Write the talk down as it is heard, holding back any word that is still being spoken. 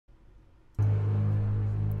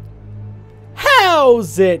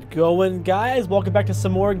How's it going, guys? Welcome back to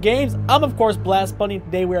some more games. I'm, of course, Blast Bunny.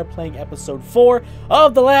 Today we are playing episode 4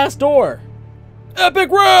 of The Last Door.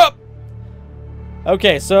 Epic rap!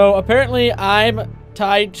 Okay, so apparently I'm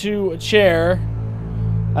tied to a chair.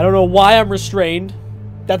 I don't know why I'm restrained.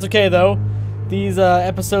 That's okay, though. These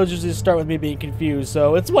episodes usually start with me being confused,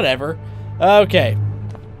 so it's whatever. Okay.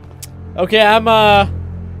 Okay, I'm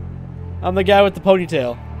the guy with the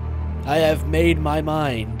ponytail. I have made my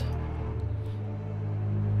mind.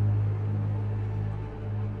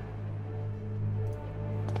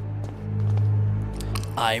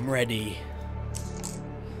 I'm ready.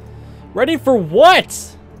 Ready for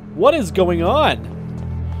what? What is going on?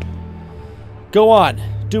 Go on.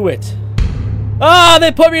 Do it. Ah,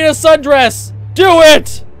 they put me in a sundress! Do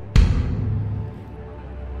it!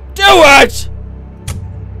 Do it!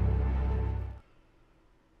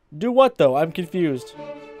 Do what, though? I'm confused.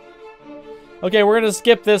 Okay, we're gonna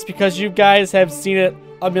skip this because you guys have seen it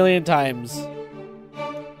a million times.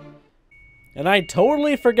 And I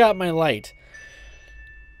totally forgot my light.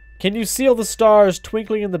 Can you see all the stars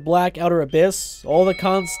twinkling in the black outer abyss? All the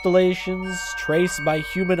constellations traced by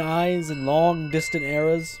human eyes in long distant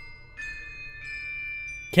eras?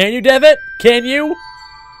 Can you, Devitt? Can you?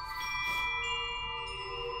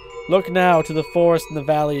 Look now to the forest in the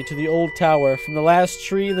valley, to the old tower, from the last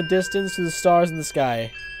tree in the distance to the stars in the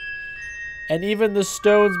sky. And even the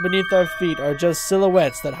stones beneath our feet are just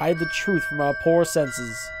silhouettes that hide the truth from our poor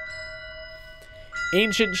senses.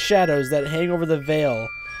 Ancient shadows that hang over the veil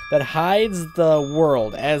that hides the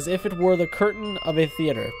world as if it were the curtain of a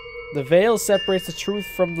theater. The veil separates the truth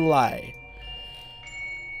from the lie.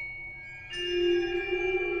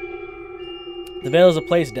 The veil is a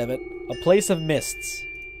place, Devitt. A place of mists.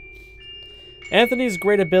 Anthony's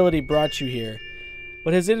great ability brought you here,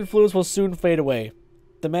 but his influence will soon fade away.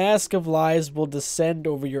 The mask of lies will descend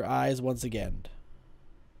over your eyes once again.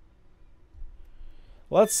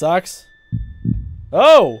 Well, that sucks.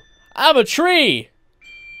 Oh! I'm a tree!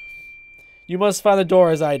 You must find the door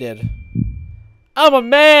as I did. I'm a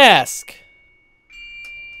mask!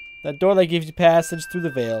 That door that gives you passage through the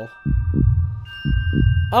veil.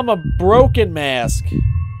 I'm a broken mask.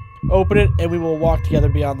 Open it and we will walk together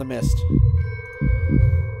beyond the mist.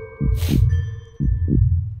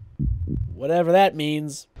 Whatever that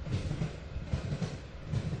means.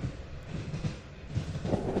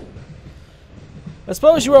 I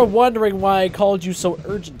suppose you are wondering why I called you so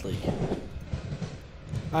urgently.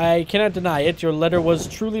 I cannot deny it, your letter was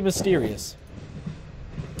truly mysterious.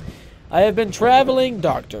 I have been traveling,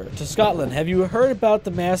 Doctor, to Scotland. Have you heard about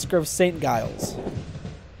the massacre of St. Giles?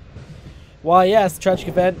 Why, yes, the tragic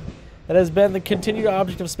event that has been the continued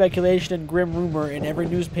object of speculation and grim rumor in every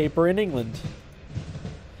newspaper in England.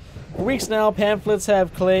 For weeks now, pamphlets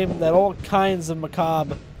have claimed that all kinds of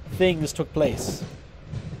macabre things took place.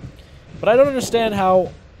 But I don't understand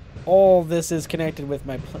how all this is connected with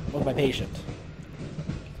my patient.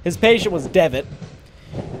 His patient was Devitt.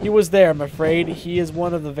 He was there, I'm afraid. He is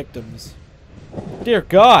one of the victims. Dear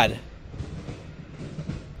God!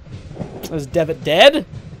 Is Devitt dead?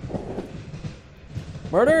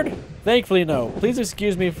 Murdered? Thankfully, no. Please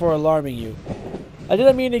excuse me for alarming you. I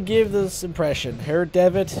didn't mean to give this impression. Herr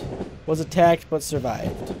Devitt was attacked but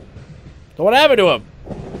survived. So what happened to him?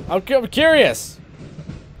 I'm curious.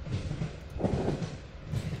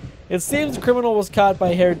 It seems the criminal was caught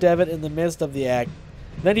by Herr Devitt in the midst of the act.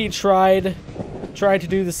 Then he tried to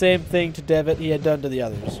do the same thing to Devitt he had done to the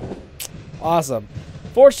others. Awesome.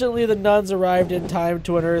 Fortunately, the nuns arrived in time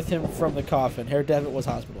to unearth him from the coffin. Herr Devitt was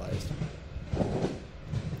hospitalized.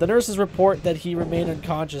 The nurses report that he remained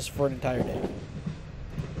unconscious for an entire day.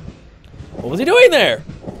 What was he doing there?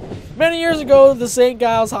 Many years ago, the St.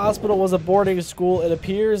 Giles Hospital was a boarding school. It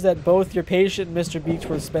appears that both your patient and Mr.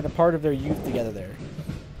 Beechworth spent a part of their youth together there.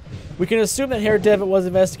 We can assume that Herr Devitt was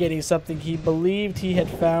investigating something. He believed he had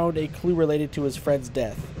found a clue related to his friend's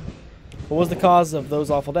death. What was the cause of those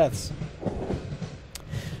awful deaths?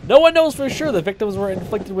 No one knows for sure. The victims were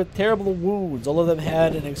inflicted with terrible wounds. All of them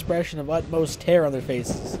had an expression of utmost terror on their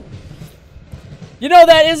faces. You know,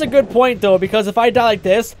 that is a good point, though, because if I die like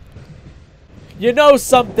this, you know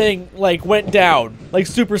something, like, went down. Like,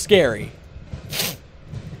 super scary.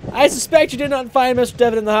 I suspect you did not find Mr.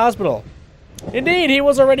 Devitt in the hospital. Indeed, he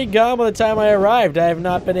was already gone by the time I arrived. I have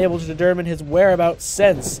not been able to determine his whereabouts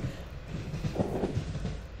since.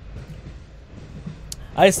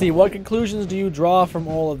 I see. What conclusions do you draw from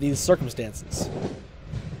all of these circumstances?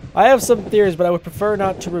 I have some theories, but I would prefer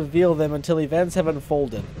not to reveal them until events have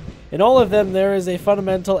unfolded. In all of them, there is a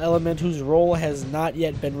fundamental element whose role has not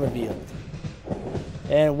yet been revealed.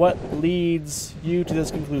 And what leads you to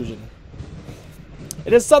this conclusion?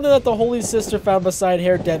 It is something that the Holy Sister found beside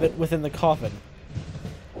Herr Devitt within the coffin.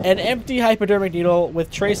 An empty hypodermic needle with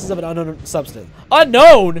traces of an unknown substance.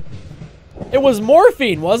 Unknown? It was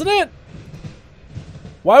morphine, wasn't it?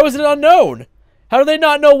 Why was it unknown? How do they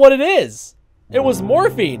not know what it is? It was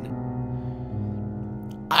morphine.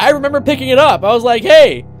 I remember picking it up. I was like,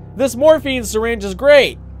 hey, this morphine syringe is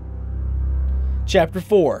great. Chapter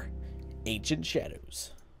 4. Ancient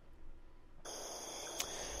Shadows.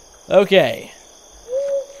 Okay.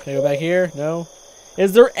 Can I go back here? No.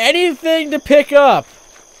 Is there anything to pick up?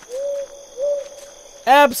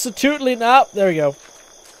 Absolutely not. There we go.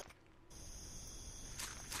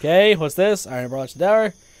 Okay, what's this? Iron Branch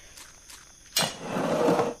Tower.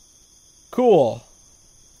 Cool.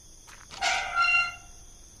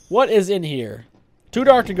 What is in here? Too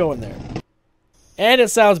dark to go in there. And it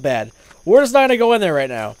sounds bad. We're just not gonna go in there right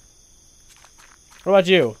now. What about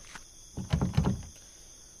you?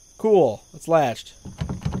 Cool. It's latched.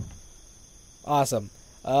 Awesome.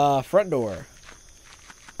 Front door.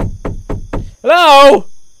 Hello?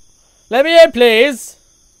 Let me in, please.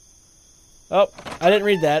 Oh, I didn't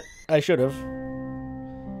read that. I should have.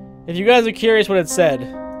 If you guys are curious what it said.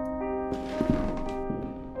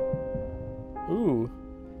 Ooh.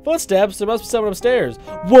 Footsteps. There must be someone upstairs.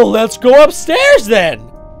 Well, let's go upstairs then.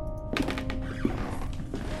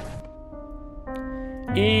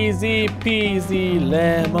 Easy peasy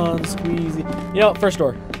lemon squeezy. You know, first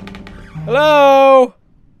door. Hello?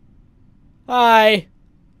 Hi.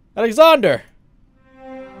 Alexander.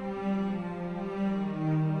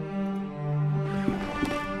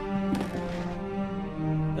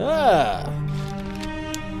 Ah.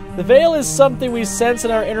 The veil is something we sense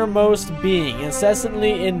in our innermost being.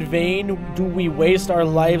 Incessantly in vain do we waste our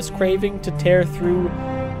lives craving to tear through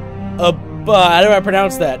a... how do I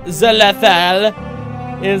pronounce that? Zelathal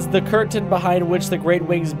is the curtain behind which the great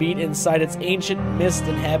wings beat. Inside its ancient mist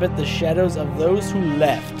inhabit the shadows of those who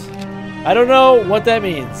left. I don't know what that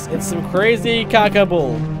means. It's some crazy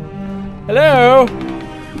cackabull. Hello?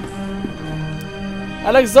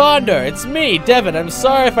 Alexander, it's me, Devin. I'm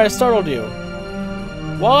sorry if I startled you.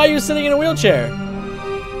 Why are you sitting in a wheelchair?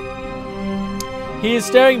 He is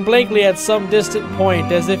staring blankly at some distant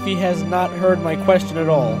point as if he has not heard my question at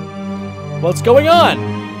all. What's going on?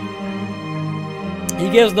 He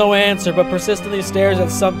gives no answer, but persistently stares at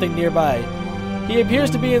something nearby. He appears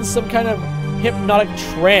to be in some kind of hypnotic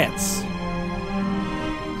trance.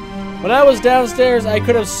 When I was downstairs, I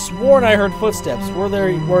could have sworn I heard footsteps. Were there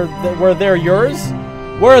yours?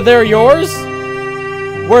 Were there yours?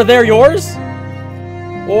 Were there yours?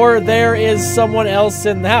 Or there is someone else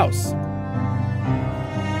in the house?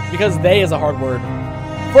 Because they is a hard word.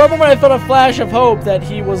 For a moment I felt a flash of hope that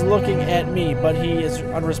he was looking at me, but he is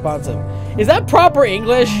unresponsive. Is that proper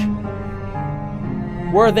English?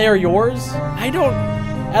 Were they yours? I don't...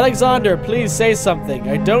 Alexander, please say something.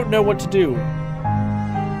 I don't know what to do.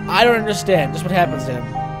 I don't understand just what happens to him.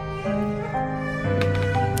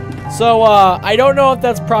 So, I don't know if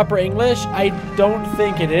that's proper English. I don't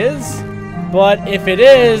think it is. But if it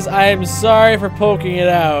is, I'm sorry for poking it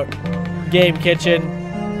out. Game Kitchen.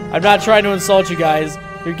 I'm not trying to insult you guys.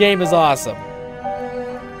 Your game is awesome.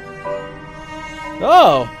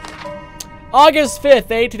 Oh! August 5th,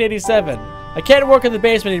 1887. I can't work in the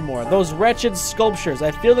basement anymore. Those wretched sculptures.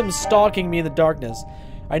 I feel them stalking me in the darkness.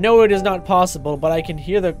 I know it is not possible, but I can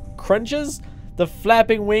hear the crunches, the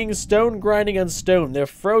flapping wings, stone grinding on stone, their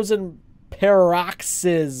frozen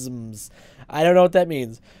paroxysms. I don't know what that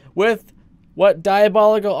means. With what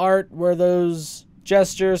diabolical art were those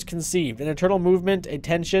gestures conceived? An eternal movement, a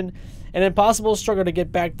tension, an impossible struggle to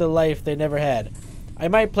get back the life they never had. I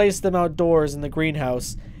might place them outdoors in the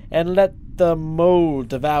greenhouse and let the mold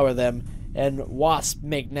devour them and wasps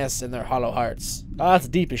make nests in their hollow hearts. Ah, that's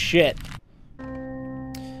deep as shit.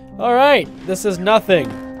 Alright, this is nothing.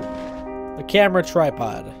 A camera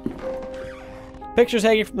tripod. Pictures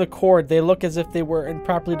hanging from the cord. They look as if they were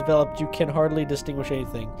improperly developed. You can hardly distinguish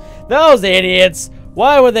anything. Those idiots!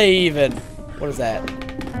 Why would they even? What is that?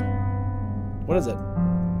 What is it?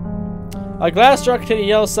 A glass jar containing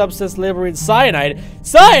yellow substance labeled with cyanide.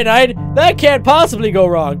 Cyanide? That can't possibly go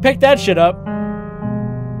wrong. Pick that shit up.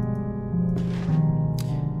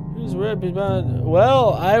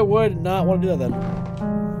 Well, I would not want to do that then.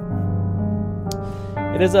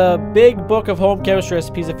 It is a big book of home chemistry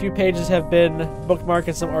recipes. A few pages have been bookmarked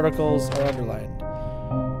and some articles are underlined.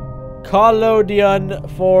 Collodion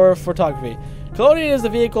for photography. Collodion is the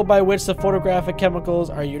vehicle by which the photographic chemicals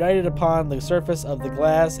are united upon the surface of the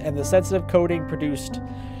glass and the sensitive coating produced.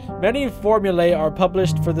 Many formulae are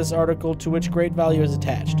published for this article to which great value is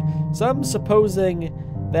attached. Some supposing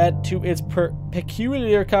that to its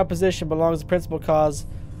peculiar composition belongs the principal cause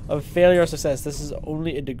of failure or success. This is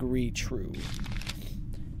only a degree true.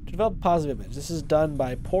 To develop a positive image, this is done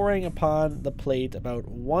by pouring upon the plate about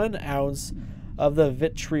 1 ounce of the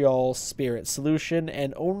vitriol spirit solution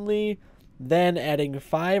and only then adding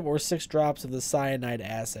 5 or 6 drops of the cyanide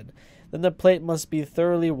acid. Then the plate must be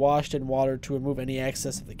thoroughly washed in water to remove any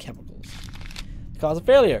excess of the chemicals. The cause of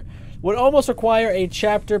failure would almost require a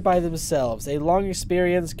chapter by themselves. A long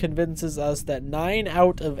experience convinces us that 9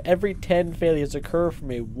 out of every 10 failures occur from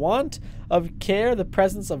a want of care, the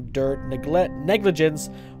presence of dirt, negligence.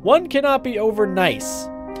 One cannot be over nice,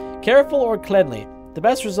 careful, or cleanly. The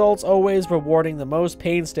best results always rewarding the most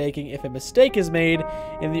painstaking. If a mistake is made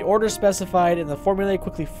in the order specified in the formula,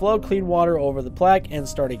 quickly flow clean water over the plaque and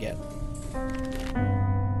start again.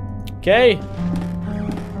 Okay.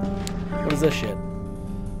 What is this shit?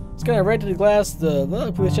 It's kind of red to the glass.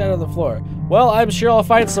 Look, the shadow on the floor. Well, I'm sure I'll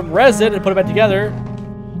find some resin and put it back together.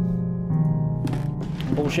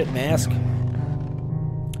 Bullshit mask.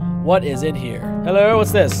 What is in here? Hello,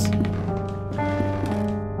 what's this?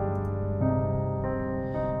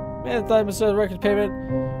 Man, I thought I missed the record payment.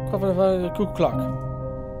 The cuckoo clock.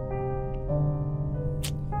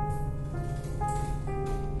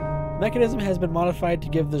 Mechanism has been modified to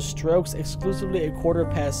give the strokes exclusively a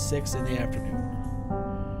 6:15 in the afternoon.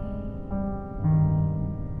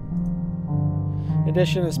 In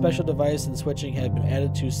addition, a special device and switching had been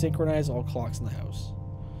added to synchronize all clocks in the house.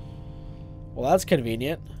 Well, that's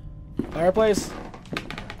convenient. Fireplace?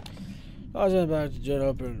 I was about to join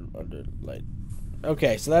open under light.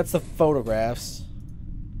 Okay, so that's the photographs.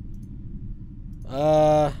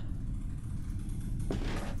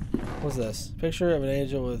 What's this? Picture of an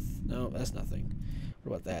angel with... No, that's nothing.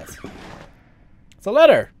 What about that? It's a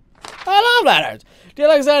letter! I love letters! Dear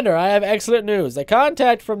Alexander, I have excellent news. A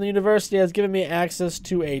contact from the university has given me access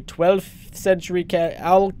to a 12th century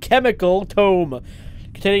alchemical tome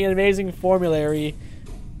containing an amazing formulary.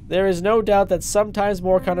 There is no doubt that sometimes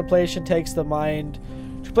more contemplation takes the mind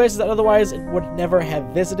to places that otherwise it would never have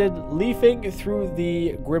visited. Leafing through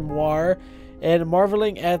the grimoire and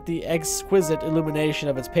marveling at the exquisite illumination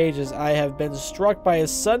of its pages, I have been struck by a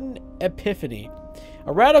sudden epiphany.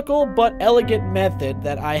 A radical but elegant method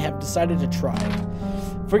that I have decided to try.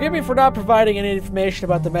 Forgive me for not providing any information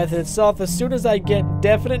about the method itself. As soon as I get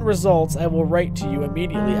definite results, I will write to you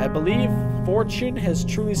immediately. I believe fortune has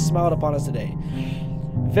truly smiled upon us today.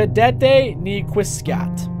 Vedete ni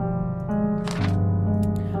quiscat.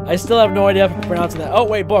 I still have no idea if I'm pronouncing that. Oh,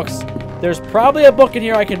 wait, books. There's probably a book in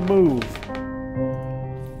here I can move.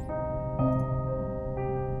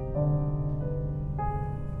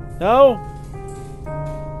 No?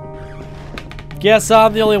 Guess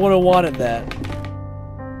I'm the only one who wanted that.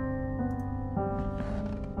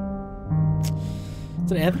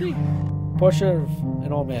 It's an Anthony? Portrait of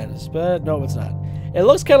an old man. But no, it's not. It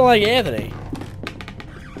looks kind of like Anthony.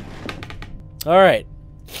 Alright.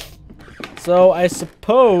 So I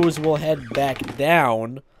suppose we'll head back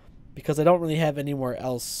down because I don't really have anywhere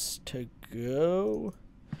else to go.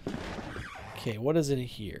 Okay, what is in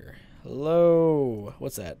here? Hello.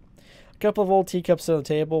 What's that? A couple of old teacups on the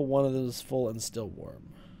table. One of those full and still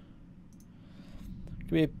warm.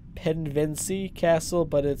 Could be a Penvency castle,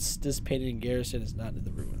 but it's dissipated in garrison. It's not in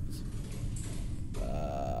the ruins.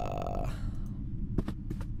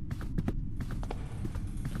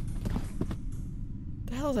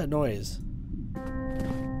 The hell is that noise?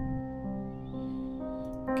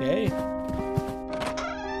 Okay. Can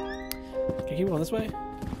I keep going this way?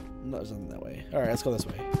 No, there's nothing that way. Alright, let's go this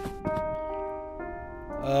way.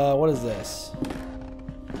 What is this?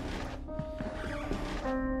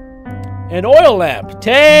 An oil lamp.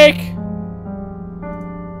 Take!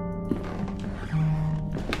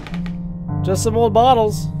 Just some old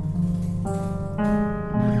bottles.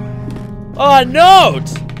 Oh, a note!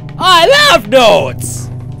 I love notes!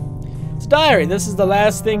 It's a diary. This is the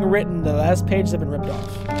last thing written. The last pages have been ripped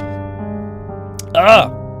off.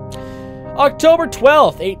 October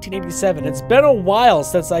 12th, 1887. It's been a while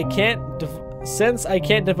since I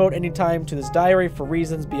can't devote any time to this diary for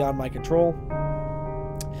reasons beyond my control.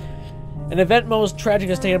 An event most tragic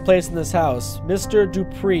has taken place in this house. Mr.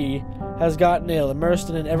 Dupree has gotten ill, immersed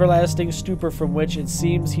in an everlasting stupor from which it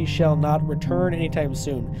seems he shall not return anytime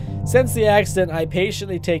soon. Since the accident, I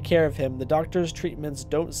patiently take care of him. The doctor's treatments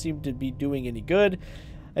don't seem to be doing any good.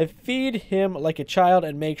 I feed him like a child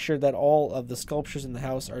and make sure that all of the sculptures in the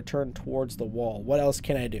house are turned towards the wall. What else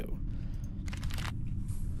can I do?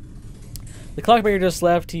 The clockmaker just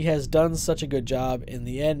left. He has done such a good job. In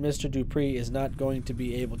the end, Mr. Dupree is not going to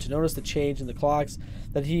be able to notice the change in the clocks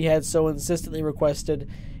that he had so insistently requested.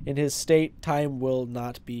 In his state, time will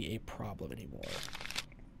not be a problem anymore.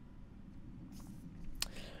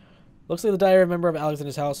 Looks like the diary of a member of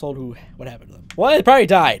Alexander's household who... What happened to them? Well, they probably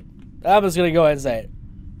died. I'm just gonna go ahead and say it.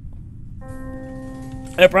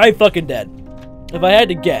 They're probably fucking dead. If I had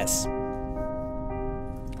to guess.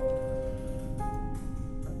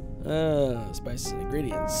 Spices and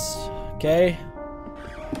ingredients. Okay.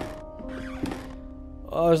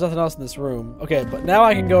 Oh, there's nothing else in this room. Okay, but now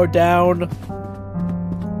I can go down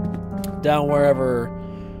wherever.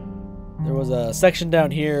 There was a section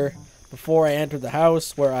down here before I entered the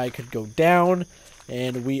house where I could go down,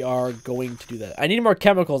 and we are going to do that. I need more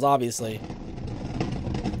chemicals, obviously.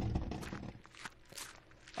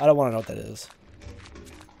 I don't want to know what that is.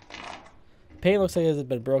 Paint looks like it has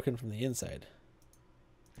been broken from the inside.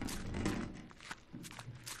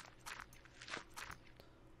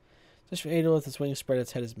 Just an angel with its wings spread,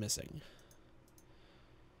 its head is missing.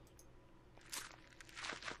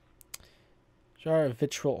 Jar of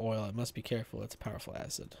vitriol oil. I must be careful. It's a powerful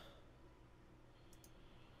acid.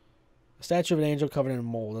 A statue of an angel covered in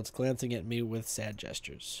mold. It's glancing at me with sad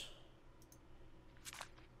gestures.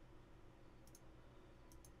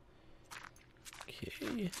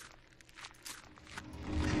 Okay.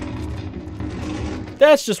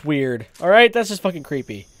 That's just weird. All right, that's just fucking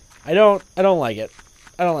creepy. I don't like it.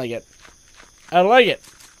 I don't like it. I don't like it.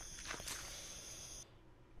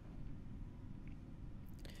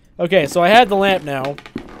 Okay, so I had the lamp now.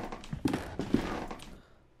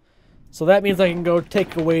 So that means I can go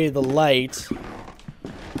take away the light.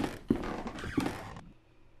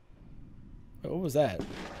 What was that?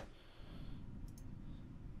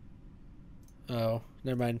 Oh,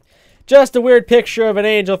 never mind. Just a weird picture of an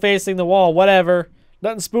angel facing the wall. Whatever.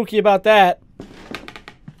 Nothing spooky about that.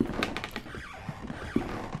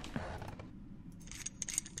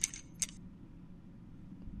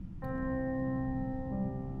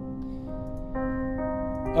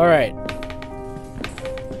 All right.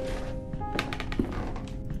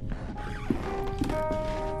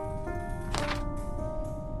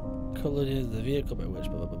 Collided the vehicle by which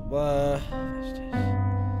blah blah blah blah.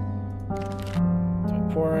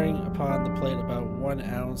 Pouring upon the plate about 1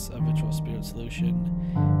 ounce of vitriol spirit solution,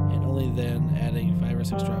 and only then adding 5 or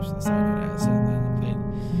 6 drops of the cyanide acid, and then the plate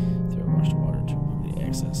through washed water to remove the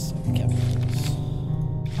excess of the chemicals.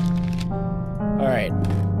 All right.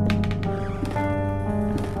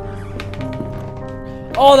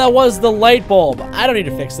 Oh, that was the light bulb. I don't need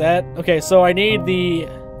to fix that. Okay, so I need the...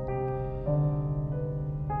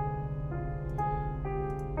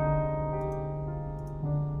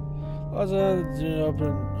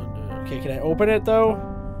 Okay, can I open it though?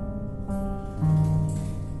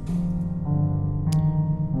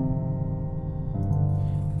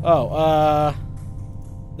 Oh,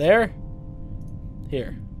 there?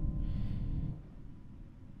 Here.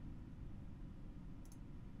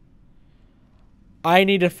 I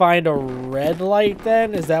need to find a red light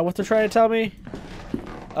then? Is that what they're trying to tell me?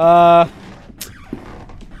 I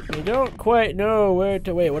don't quite know where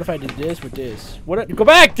to... Wait, what if I did this with this? Go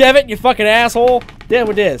back, Devin, you fucking asshole! Damn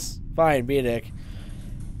with this. Fine, be a dick.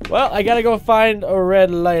 Well, I gotta go find a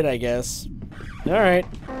red light, I guess. Alright.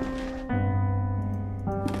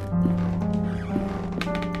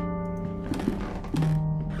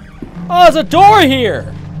 Oh, there's a door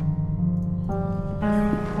here!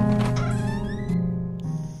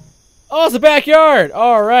 Oh, it's a backyard!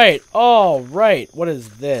 Alright, alright. What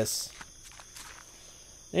is this?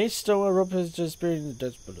 Each stone rope is just buried in the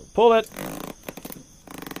Dutch balloon. Pull it!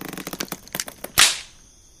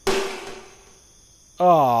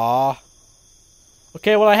 Aww.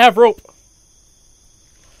 Okay, well, I have rope.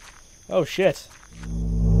 Oh, shit.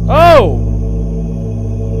 Oh!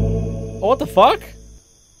 Oh, what the fuck?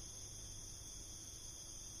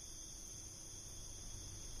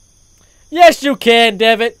 Yes, you can,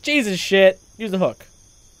 Devitt. Jesus shit. Use the hook.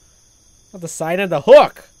 Not the sign of the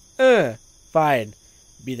hook. Fine.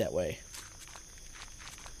 Be that way.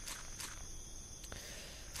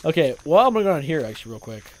 Okay, well, I'm gonna go down here, actually, real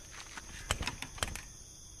quick.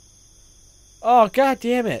 Oh, god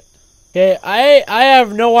damn it. Okay, I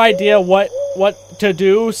have no idea what to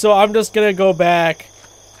do, so I'm just gonna go back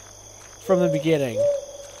from the beginning.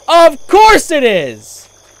 Of course it is!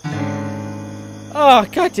 Oh,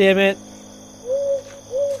 god damn it.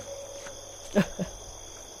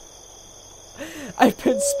 I've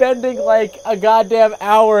been spending like a goddamn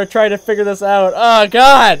hour trying to figure this out. Oh,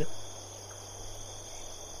 God!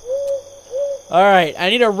 Alright,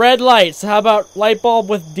 I need a red light. So how about light bulb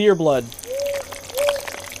with deer blood?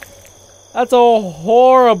 That's a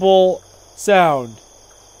horrible sound.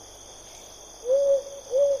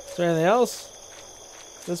 Is there anything else?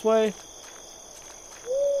 This way?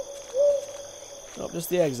 just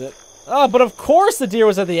the exit. Ah, but of course the deer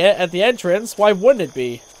was at the entrance. Why wouldn't it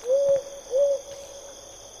be?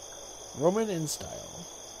 Roman in style.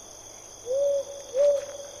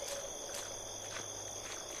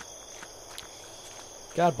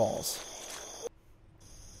 God balls.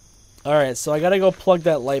 Alright, so I gotta go plug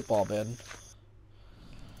that light bulb in.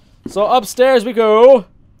 So upstairs we go.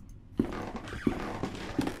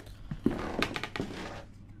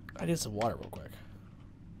 I need some water real quick.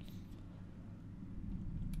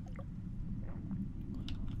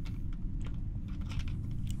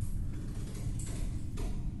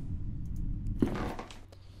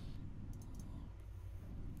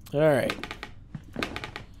 Alright.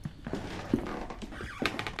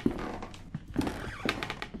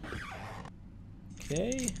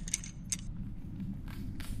 Okay.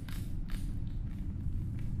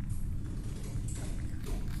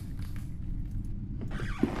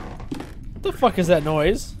 What the fuck is that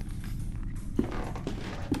noise?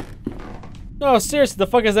 No, seriously, the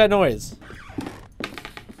fuck is that noise?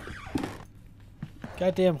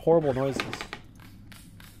 Goddamn horrible noises.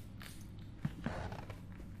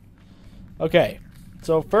 Okay,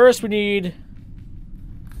 so first we need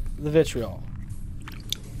the vitriol.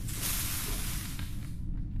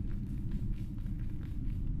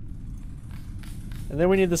 And then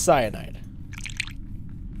we need the cyanide.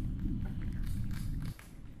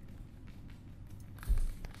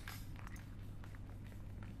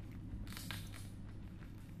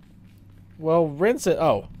 Well, rinse it.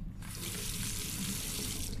 Oh.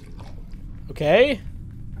 Okay.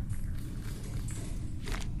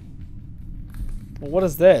 Well, what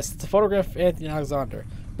is this? It's a photograph of Anthony Alexander.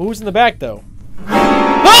 But who's in the back, though?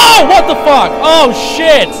 Oh! What the fuck? Oh,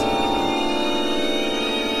 shit!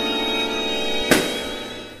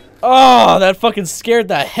 Oh, that fucking scared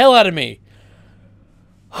the hell out of me.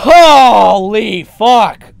 Holy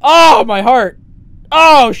fuck. Oh, my heart.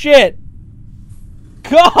 Oh, shit.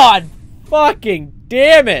 God fucking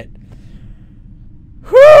damn it.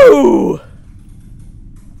 Whew.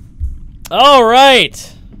 All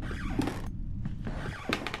right.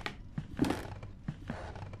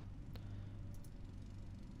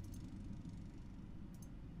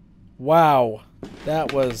 Wow.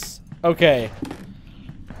 That was... Okay.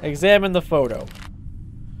 Examine the photo.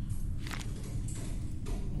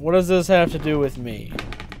 What does this have to do with me?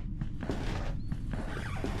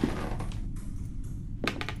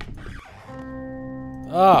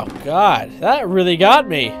 Oh, God. That really got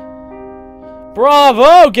me.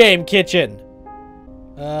 Bravo, Game Kitchen!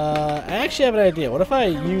 I actually have an idea. What if I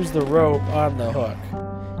use the rope on the hook?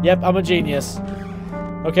 Yep, I'm a genius.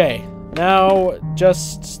 Okay, now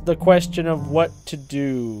just the question of what to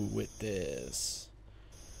do with this.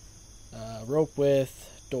 Rope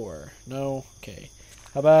with door. No? Okay.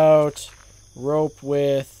 How about rope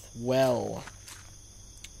with well?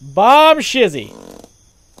 Bomb shizzy!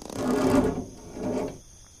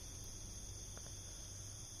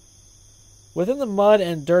 Within the mud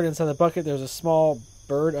and dirt inside the bucket, there's a small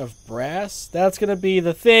bird of brass. That's going to be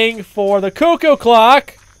the thing for the cuckoo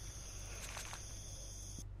clock.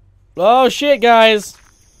 Oh, shit, guys.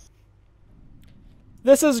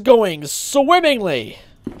 This is going swimmingly.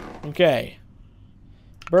 Okay.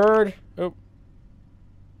 Bird. Oh.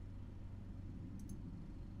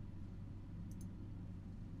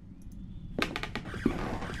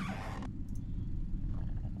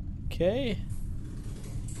 Okay.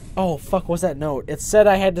 Oh, fuck, what's that note? It said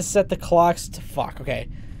I had to set the clocks to... Fuck, okay.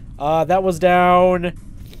 That was down...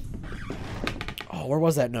 Oh, where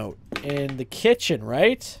was that note? In the kitchen,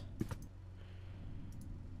 right?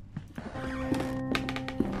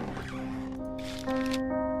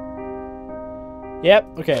 Yep,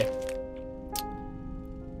 okay.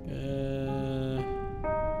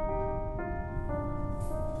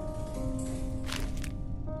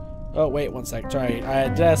 Oh, wait, one sec. Sorry,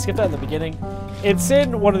 did I skip that in the beginning? It's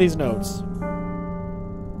in one of these notes.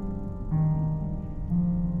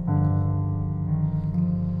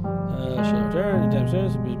 Shall return. Anytime soon.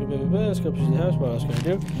 Scope to the house. What else can I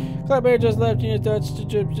do? Clock bear just left. You thoughts to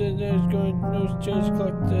chips. There's going no change.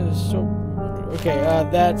 Clock. So. Okay,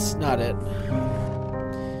 that's not it.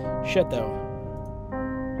 Shit, though.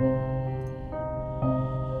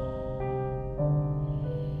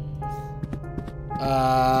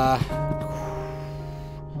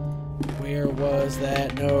 Where was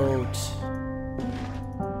that note?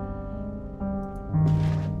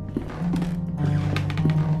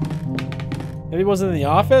 Maybe it wasn't in the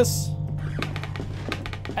office?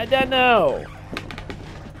 I don't know.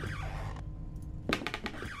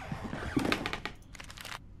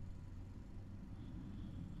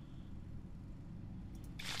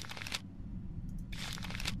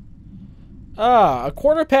 Ah,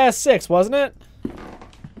 6:15, wasn't it?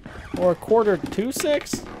 Or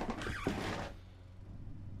 5:45?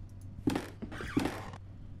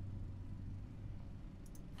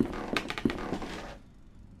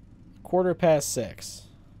 6:15.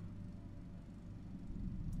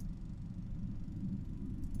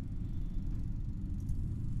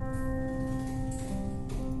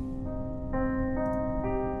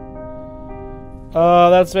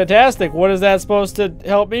 Oh, that's fantastic. What is that supposed to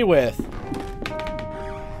help me with?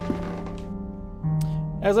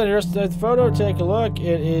 As I nurse the photo, take a look.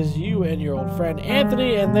 It is you and your old friend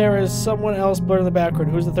Anthony, and there is someone else blurred in the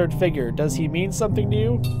background. Who's the third figure? Does he mean something to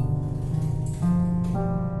you?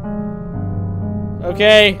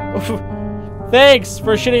 Okay. Thanks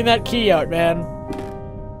for shitting that key out, man.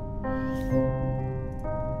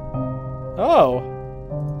 Oh.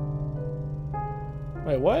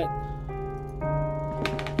 Wait, what?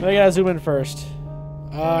 I gotta zoom in first.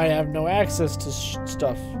 I have no access to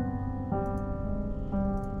stuff.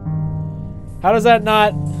 How does that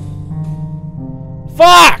not...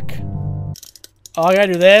 Fuck! Oh, I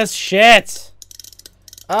gotta do this? Shit!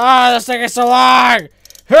 Ah, this thing is so long!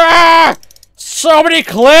 Ah! So many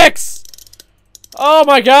clicks! Oh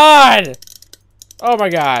my god! Oh my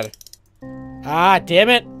god. Ah, damn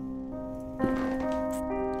it.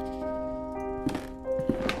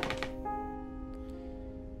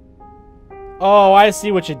 Oh, I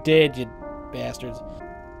see what you did, you bastards.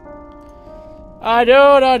 I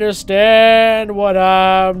don't understand what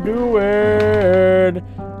I'm doing.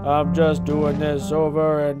 I'm just doing this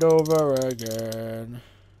over and over again.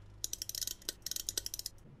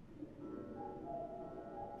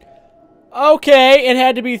 Okay, it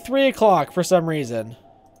had to be 3 o'clock for some reason.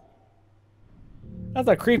 That's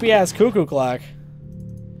a creepy-ass cuckoo clock.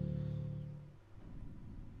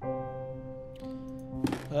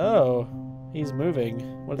 Oh, he's moving.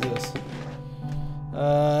 What is this?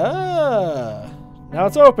 Now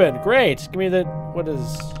it's open. Great. Give me the... What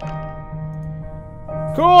is...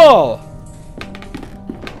 Cool!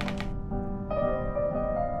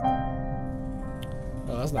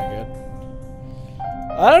 Oh, that's not good.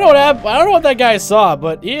 I don't know what happened. I don't know what that guy saw,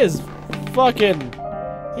 but he is fucking...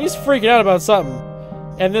 He's freaking out about something.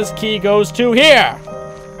 And this key goes to here!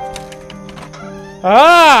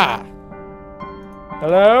 Ah!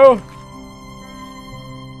 Hello?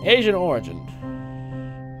 Asian origin.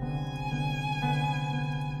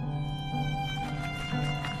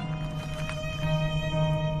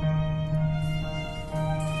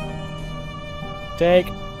 Take.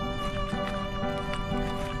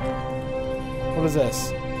 What is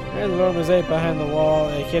this? There's a little mosaic behind the wall,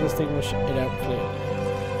 and I can't distinguish it out clearly.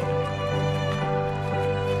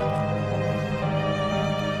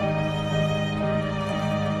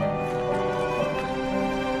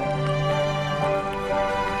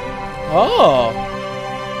 Oh!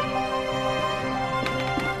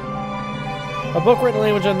 A book written in a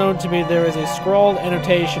language unknown to me. There is a scrawled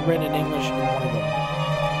annotation written in English in one of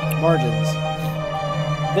the margins.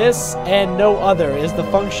 This and no other is the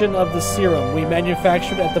function of the serum we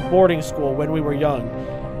manufactured at the boarding school when we were young.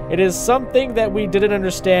 It is something that we didn't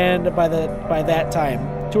understand by that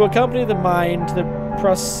time. To accompany the mind to the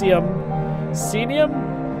proscenium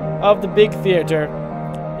of the big theater,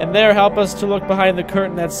 and there help us to look behind the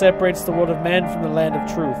curtain that separates the world of men from the land of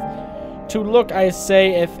truth. To look, I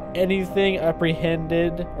say, if anything, apprehend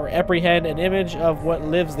an image of what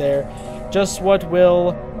lives there. Just what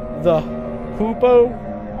will the hoopoe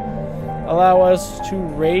allow us to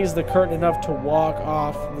raise the curtain enough to walk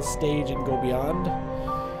off the stage and go beyond?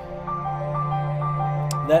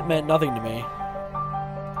 That meant nothing to me.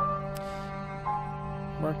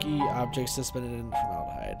 Murky objects suspended in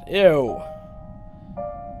formaldehyde. Ew.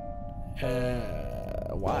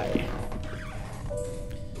 Why?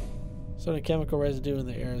 So the chemical residue in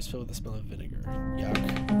the air is filled with the smell of vinegar. Yuck.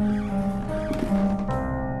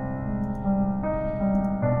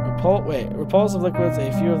 Repulsive liquids,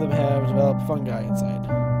 a few of them have developed fungi inside.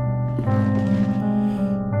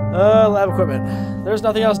 Lab equipment. There's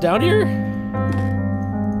nothing else down here?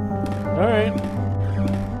 Alright.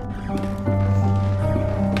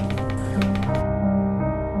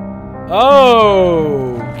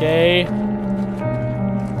 Oh, okay.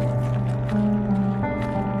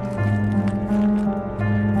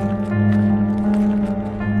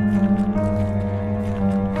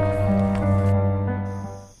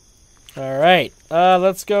 Alright,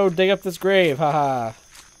 let's go dig up this grave, haha.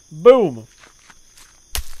 Boom!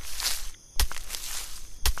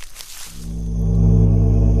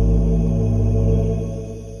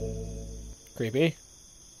 Creepy.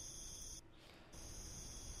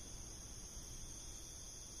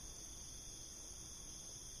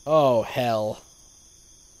 Oh, hell.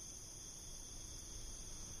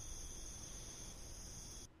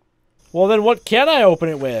 Well, then what can I open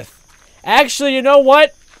it with? Actually, you know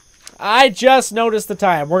what? I just noticed the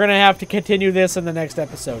time. We're going to have to continue this in the next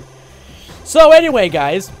episode. So anyway,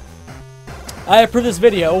 guys, I approve this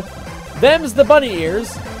video. Them's the bunny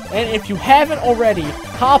ears. And if you haven't already,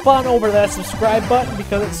 hop on over to that subscribe button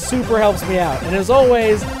because it super helps me out. And as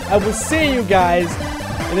always, I will see you guys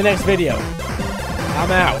in the next video. I'm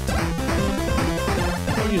out.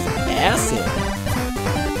 I use acid.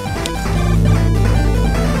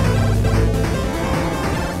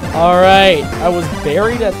 Alright, I was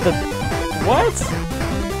buried at the... What?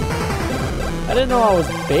 I didn't know I was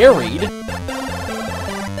buried.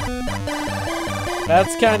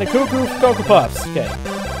 That's kind of cuckoo for Cocoa Puffs. Okay.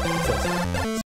 What's this?